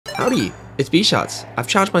Howdy, it's Bshawts. I've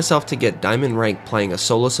challenged myself to get diamond rank playing a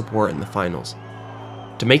solo support in the finals.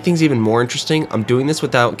 To make things even more interesting, I'm doing this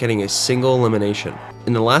without getting a single elimination.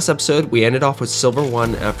 In the last episode, we ended off with silver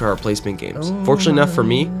 1 after our placement games. Fortunately enough for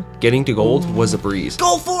me, getting to gold was a breeze.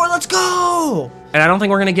 Goal 4, let's go! And I don't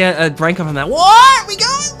think we're gonna get a rank up on that. What? We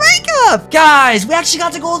got a rank up! Guys, we actually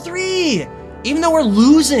got to goal 3! Even though we're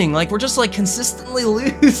losing, like we're just like consistently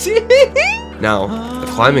losing. Now, the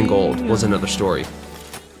climbing gold was another story.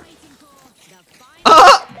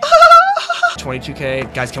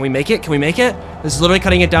 22k. Guys, can we make it? Can we make it? This is literally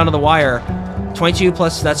cutting it down to the wire. 22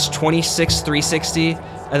 plus, that's 26, 360.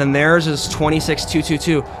 And then theirs is 26,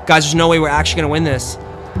 222. Guys, there's no way we're actually gonna win this.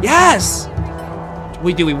 Yes!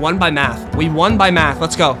 We won by math. We won by math,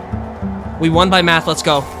 let's go. We won by math, let's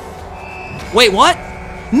go. Wait, what?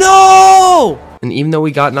 No! And even though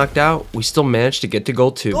we got knocked out, we still managed to get to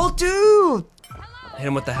gold 2. Goal 2! Hit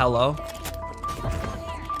him with the hello.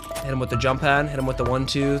 Hit him with the jump pad. Hit him with the 1,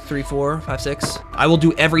 2, 3, 4, 5, 6. I will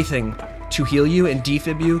do everything to heal you and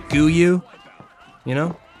defib you, goo you. You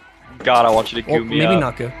know? God, I want you to goo me maybe up.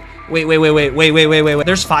 not goo. Wait.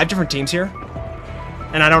 There's 5 different teams here.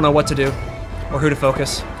 And I don't know what to do. Or who to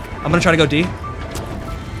focus. I'm gonna try to go D.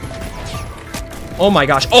 Oh my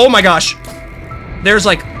gosh. Oh my gosh. There's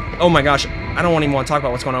like, oh my gosh. I don't even want to talk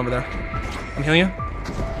about what's going on over there. I'm healing you.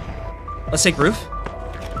 Let's take roof.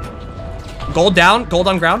 Gold down, gold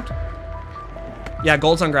on ground. Yeah,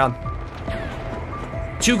 gold's on ground.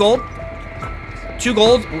 2 gold. 2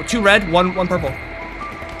 gold, 2 red, 1 purple.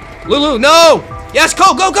 Lulu, no! Yes,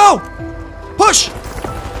 go! Push!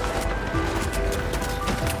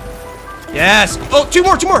 Yes! Oh, 2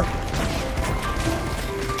 more!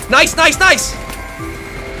 Nice!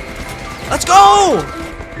 Let's go!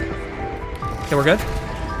 Okay, we're good.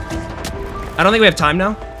 I don't think we have time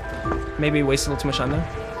now. Maybe wasted a little too much time there.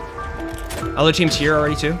 Other team's here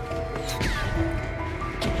already too.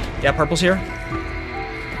 Yeah, purple's here.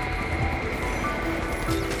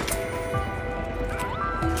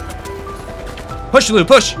 Push, Lou,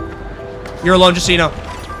 push! You're alone, just so you know.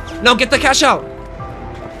 No, get the cash out!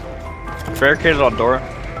 Barricaded on door.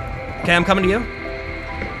 Okay, I'm coming to you.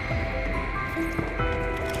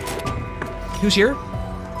 Who's here?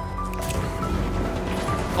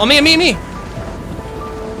 Oh, me! Need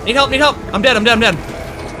help! I'm dead.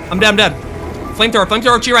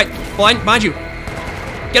 Flamethrower to your right. Behind you.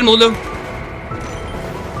 Get him, Lulu.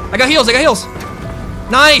 I got heals.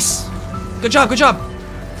 Nice! Good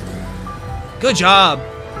job.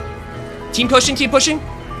 Team pushing.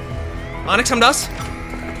 Onyx, come to us.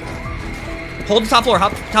 Hold the top floor.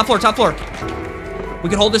 We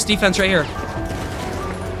can hold this defense right here.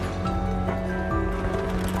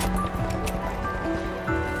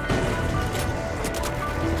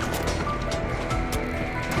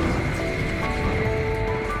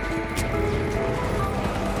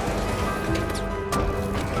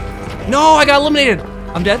 No, I got eliminated.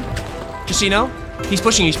 I'm dead. Just so you know. He's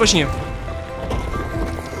pushing you.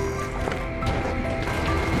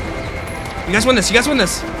 You guys win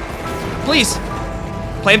this. Please.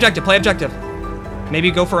 Play objective.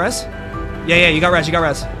 Maybe go for res? Yeah, you got res.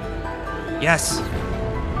 Yes.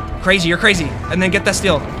 Crazy, you're crazy. And then get that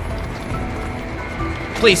steal.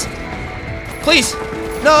 Please.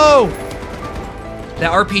 No!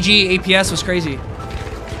 That RPG APS was crazy.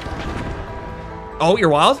 Oh, you're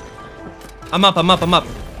wild? I'm up.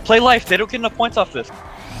 Play life. They don't get enough points off this.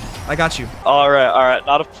 I got you. All right.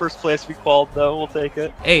 Not a first place we qualified though. We'll take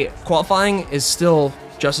it. Hey, qualifying is still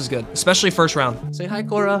just as good, especially first round. Say hi,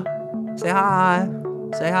 Cora. Say hi.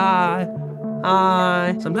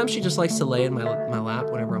 Hi. Sometimes she just likes to lay in my lap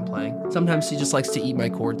whenever I'm playing. Sometimes she just likes to eat my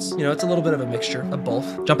chords. You know, it's a little bit of a mixture of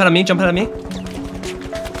both. Jump out at me.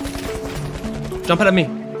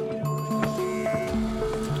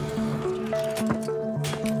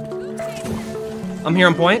 I'm here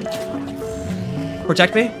on point.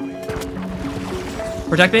 Protect me.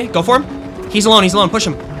 Go for him. He's alone. Push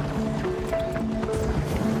him.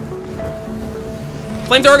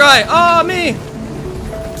 Flamethrower guy. Oh, me.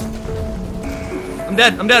 I'm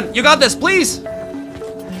dead. You got this, please.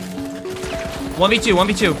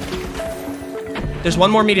 1v2. There's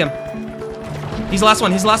one more medium. He's the last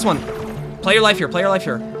one. Play your life here.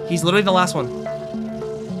 He's literally the last one.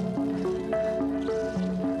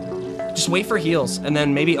 Just wait for heals, and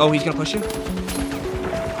then maybe... Oh, he's gonna push you?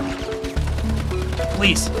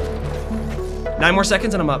 Please. 9 more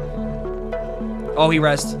seconds and I'm up. Oh, he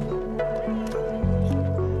rezzed.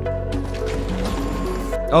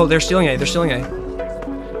 Oh, they're stealing A.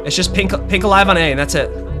 It's just pink alive on A, and that's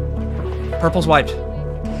it. Purple's wiped.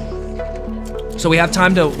 So we have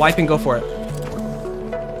time to wipe and go for it.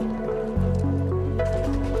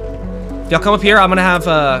 If y'all come up here, I'm gonna have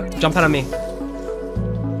jump pad on me.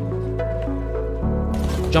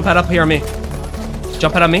 Jump pad up here on me.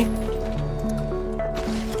 Jump pad on me.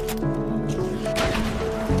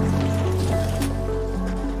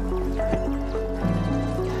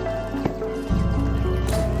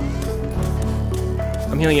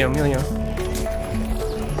 I'm healing you, I'm healing you.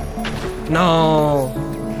 No.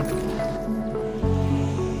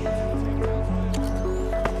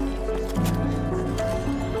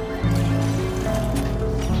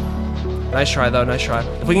 Nice try though, nice try.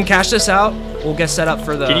 If we can cash this out, we'll get set up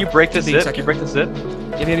for the... Can you break the zip? Can you break the zip?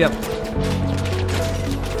 Yep.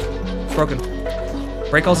 It's broken.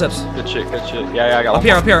 Break all zips. Good shit, good shit. Yeah, I got up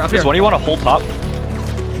here. Up here. One you want to hold top?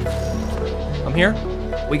 I'm here.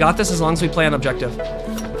 We got this as long as we play on objective.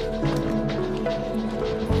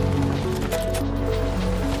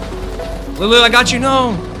 Lulu, I got you.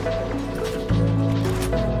 No.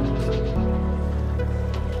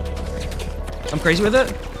 I'm crazy with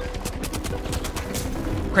it.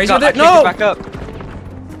 Crazy with it. No. Back up.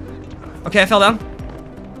 Okay, I fell down.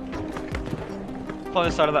 Purple on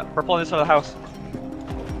this side of that. Purple on this side of the house.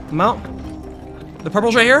 I'm out. The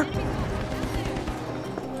purple's right here.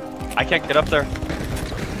 I can't get up there.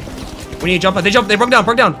 We need to jump. They jumped. They broke down.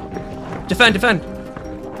 Broke down. Defend. Defend.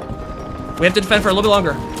 We have to defend for a little bit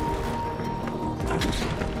longer.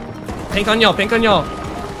 Pink on y'all. Pink on y'all.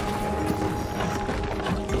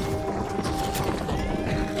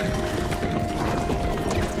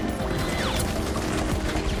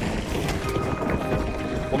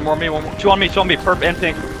 One more on me. One more. Two on me. Two on me. Perp and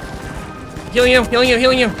pink. Healing you. Healing you.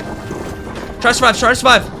 Healing you. Try to survive. Try to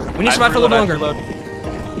survive. We need to survive for a little bit longer.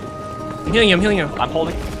 I'm healing you. I'm healing you. I'm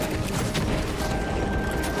holding.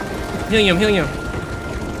 Healing you. I'm healing you.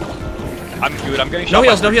 I'm good. I'm getting shot. No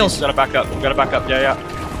heals. No heals. We gotta back up. We gotta back up. Yeah.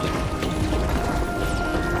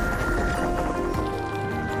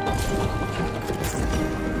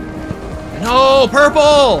 No,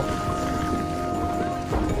 purple!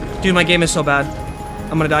 Dude, my game is so bad.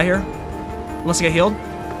 I'm gonna die here. Unless I get healed.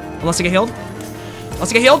 Unless I get healed. Unless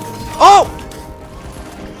I get healed. Oh!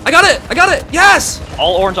 I got it! I got it! Yes!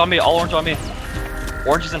 All orange on me. All orange on me.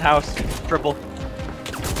 Orange is in house. Triple.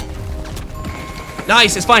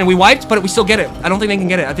 Nice, it's fine. We wiped, but we still get it. I don't think they can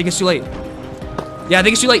get it. I think it's too late. Yeah, I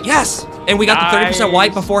think it's too late. Yes! And we got the 30%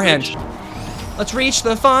 wipe beforehand. Let's reach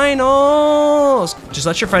the finals! Just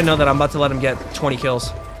let your friend know that I'm about to let him get 20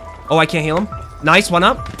 kills. Oh, I can't heal him. Nice, one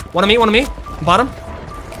up. One on me, one on me. Bottom.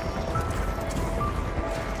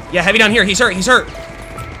 Yeah, heavy down here. He's hurt, he's hurt.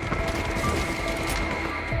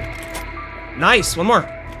 Nice, one more.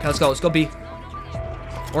 Okay, let's go. Let's go B.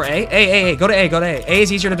 Or A. A. Go to A, go to A. A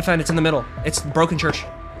is easier to defend. It's in the middle. It's broken church.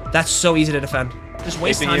 That's so easy to defend. Just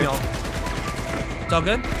waste time, y'all. It's all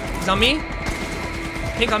good. He's on me.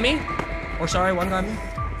 Pink on me. Or sorry, one guy on me.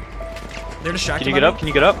 They're distracted. Can you get up? Can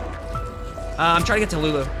you get up? I'm trying to get to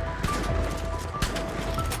Lulu.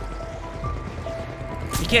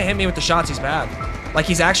 He can't hit me with the shots. He's bad. Like,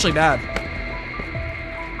 he's actually bad.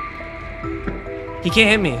 He can't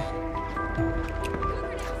hit me.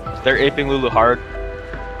 They're aping Lulu hard.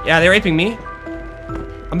 Yeah, they're aping me.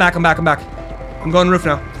 I'm back. I'm going roof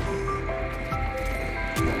now.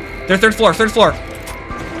 They're third floor.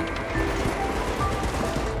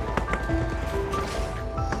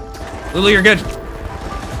 Lulu, you're good.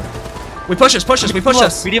 We push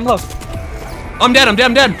us. Medium low. I'm dead.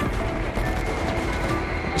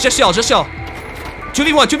 It's just y'all.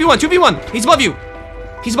 2v1. He's above you.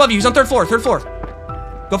 He's on third floor.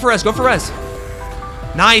 Go for res.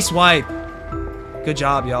 Nice wipe. Good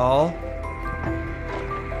job, y'all.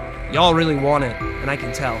 Y'all really want it, and I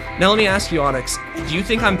can tell. Now let me ask you, Onyx, do you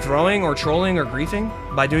think I'm throwing or trolling or griefing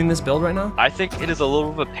by doing this build right now? I think it is a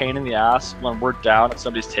little bit of a pain in the ass when we're down and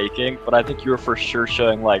somebody's taking, but I think you were for sure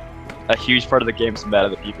showing like a huge part of the game's meta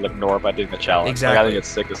that people ignore by doing the challenge. Exactly. Like, I think it's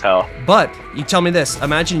sick as hell. But you tell me this: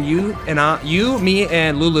 imagine you, me,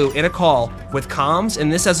 and Lulu in a call with comms,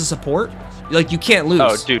 and this as a support. Like, you can't lose.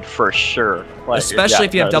 Oh, dude, for sure. Like, especially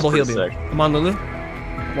if you have double heal beam. Come on, Lulu.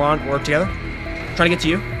 We're together. Trying to get to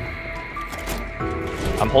you.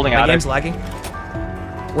 I'm holding out. My game's lagging.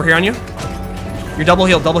 We're here on you. You're double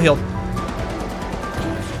healed.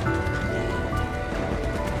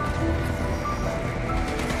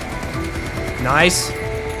 Nice.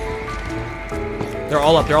 They're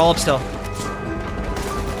all up still.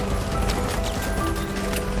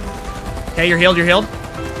 Okay, you're healed.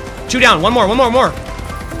 2 down, one more.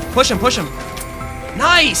 Push him.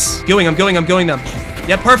 Nice! I'm going them.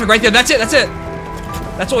 Yeah, perfect, right there, that's it.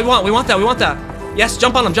 That's what we want, we want that. Yes,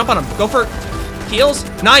 jump on him. Go for heals.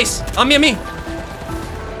 Nice, on me.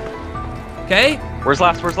 Okay, Where's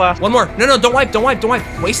last? Where's last? One more. No, don't wipe.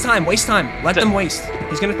 Waste time. Let them waste.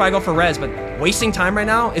 He's gonna probably go for res, but wasting time right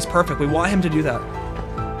now is perfect. We want him to do that.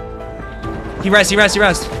 He rests.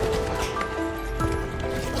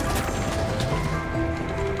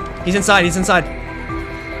 He's inside.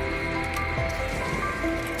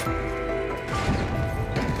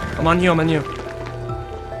 I'm on you.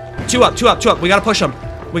 Two up. We gotta push him.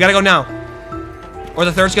 We gotta go now. Or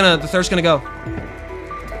the third's gonna go.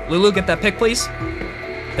 Lulu, get that pick, please.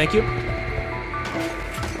 Thank you.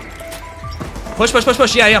 Push.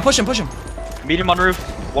 Yeah, push him. Meet him on roof.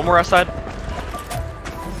 One more outside.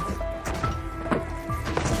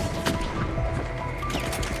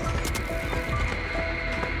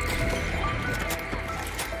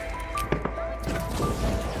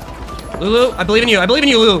 Lulu, I believe in you,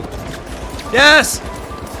 Lulu. Yes!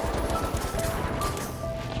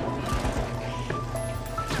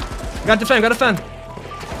 Gotta defend.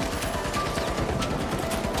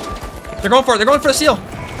 They're going for the seal.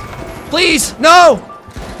 Please, no!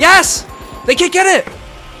 Yes! They can't get it!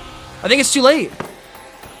 I think it's too late.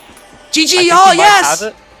 GG, y'all, yes!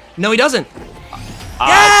 No, he doesn't.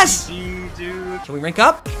 Yes! GG, dude. Can we rank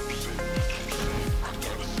up?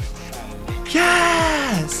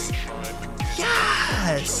 Yes!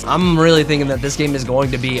 I'm really thinking that this game is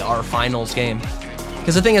going to be our finals game.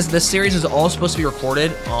 Because the thing is, this series is all supposed to be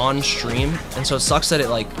recorded on stream, and so it sucks that it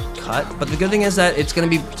like cut. But the good thing is that it's going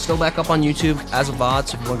to be still back up on YouTube as a VOD,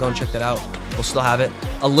 so if you want to go and check that out, we'll still have it.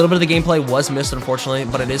 A little bit of the gameplay was missed, unfortunately,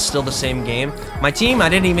 but it is still the same game. My team, I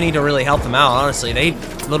didn't even need to really help them out, honestly. They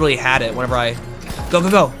literally had it whenever I...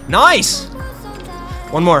 Go. Nice!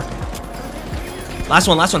 One more. Last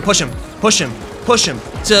one. Push him.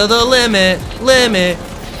 To the limit,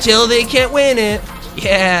 till they can't win it.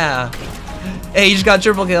 Yeah. Hey, you just got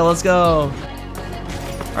triple kill. Let's go.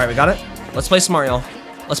 All right, we got it. Let's play smart, y'all.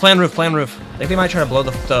 Let's play on roof. I think they might try to blow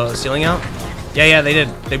the ceiling out. Yeah, they did.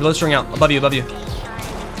 They blew the string out. Above you.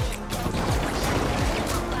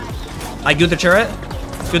 I good the turret.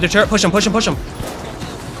 Push him.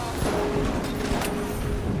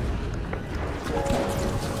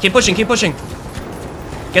 Keep pushing.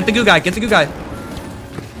 Get the goo guy.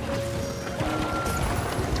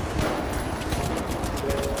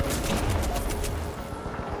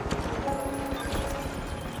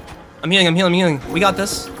 I'm healing. We got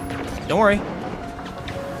this. Don't worry.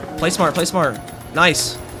 Play smart.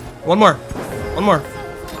 Nice. One more.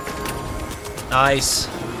 Nice.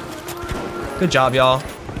 Good job, y'all.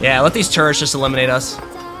 Yeah, let these turrets just eliminate us.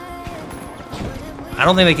 I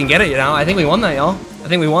don't think they can get it, you know? I think we won that, y'all.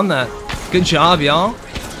 Good job, y'all.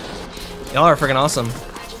 Y'all are freaking awesome.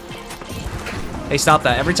 Hey, stop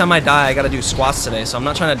that. Every time I die, I gotta do squats today, so I'm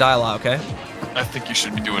not trying to die a lot, okay? I think you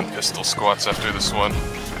should be doing pistol squats after this one.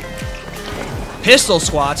 Pistol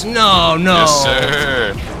squats? No. Yes,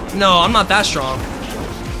 sir. No, I'm not that strong.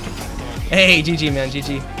 Hey, GG, man.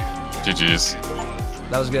 GG's.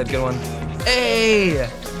 That was good. Good one. Hey!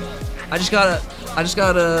 I just got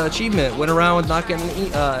an achievement. Went around with not getting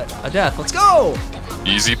a death. Let's go!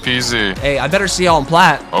 Easy peasy. Hey, I better see y'all in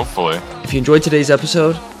plat. Hopefully. If you enjoyed today's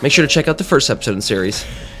episode, make sure to check out the first episode in the series.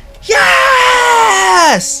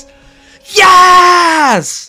 Yes!